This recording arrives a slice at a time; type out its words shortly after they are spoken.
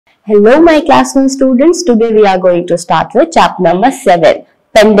Hello my class 1 students, today we are going to start with chapter number 7,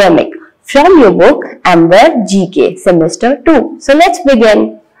 Pandemic, from your book Amber GK, semester 2. So let's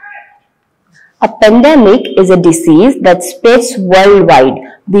begin. A pandemic is a disease that spreads worldwide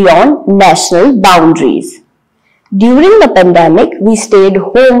beyond national boundaries. During the pandemic, we stayed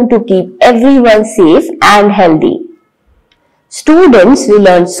home to keep everyone safe and healthy. Students, we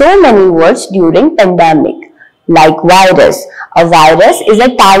learned so many words during pandemic, like virus. A virus is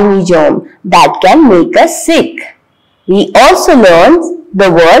a tiny germ that can make us sick. We also learned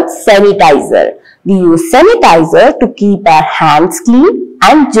the word sanitizer. We use sanitizer to keep our hands clean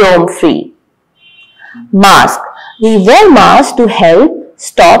and germ-free. Mask. We wear masks to help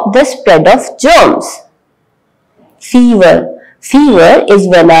stop the spread of germs. Fever. Fever is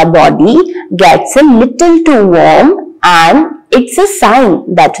when our body gets a little too warm and it's a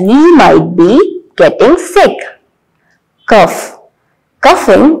sign that we might be getting sick. Cough.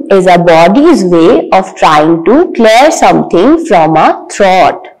 Coughing is our body's way of trying to clear something from our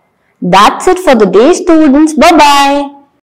throat. That's it for the day, students. Bye-bye.